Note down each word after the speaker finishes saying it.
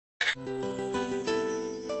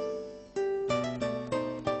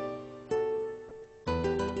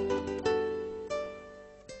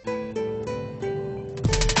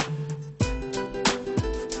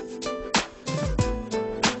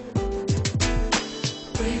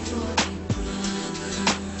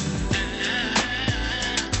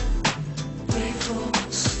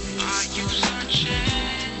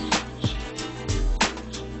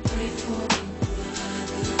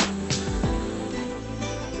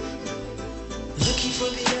for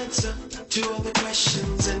the answer to all the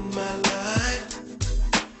questions in my life.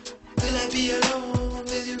 Will I be alone?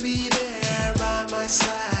 Will you be there by my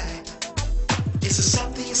side? Is it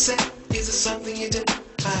something you said? Is it something you did?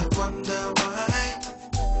 I wonder why.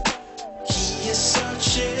 He is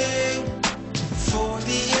searching for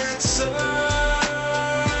the answer.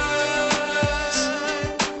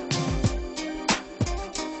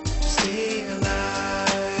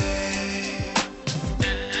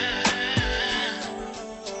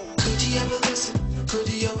 Could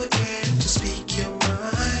you ever care to speak your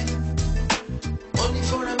mind? Only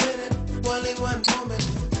for a minute, only one moment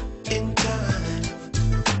in time.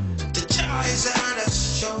 The choice that has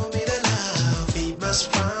shown me the love he must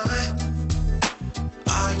find.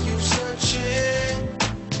 Are you searching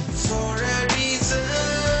for a reason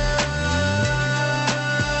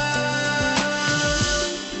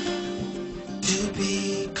to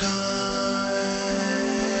be kind?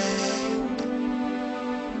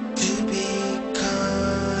 To be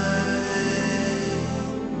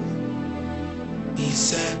He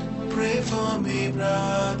said, pray for me,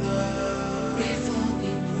 brother. Pray for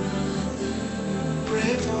me, brother.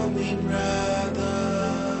 Pray for me,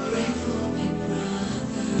 brother. Pray for me,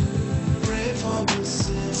 brother. Pray for me,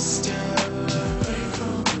 sister. Pray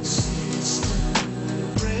for me, sister.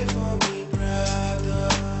 Pray for me, brother.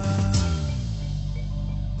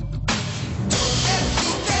 Don't let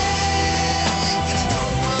me think, I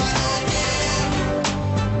don't wanna give.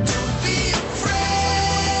 Don't be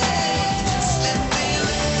afraid, just let me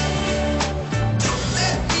live. Don't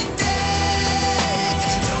let me think,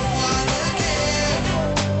 I don't wanna give.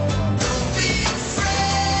 Don't be afraid.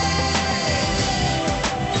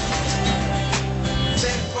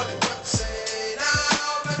 Say what you want to say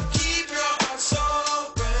now, but keep your hearts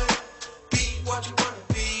open. Be what you wanna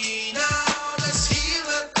be now. Let's heal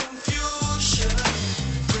the confusion.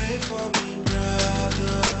 Pray for me,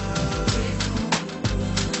 brother.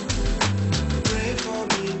 Pray for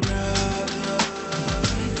me, brother.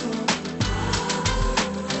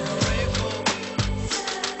 Pray for me.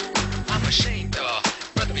 I'm ashamed of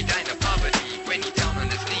brother be dying of poverty. When he down on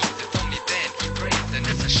his knees, it's only then he prays, and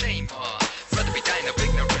it's a shame. Brother be dying of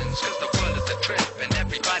ignorance, cause the world is a trip, and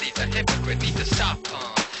everybody's a hypocrite, need to stop.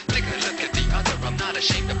 Take a look at the other, I'm not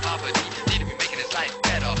ashamed of poverty. Need to be making his life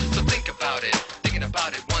better, so think about it, thinking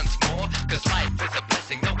about it once more, cause life is a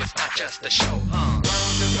blessing, no it's not just a show.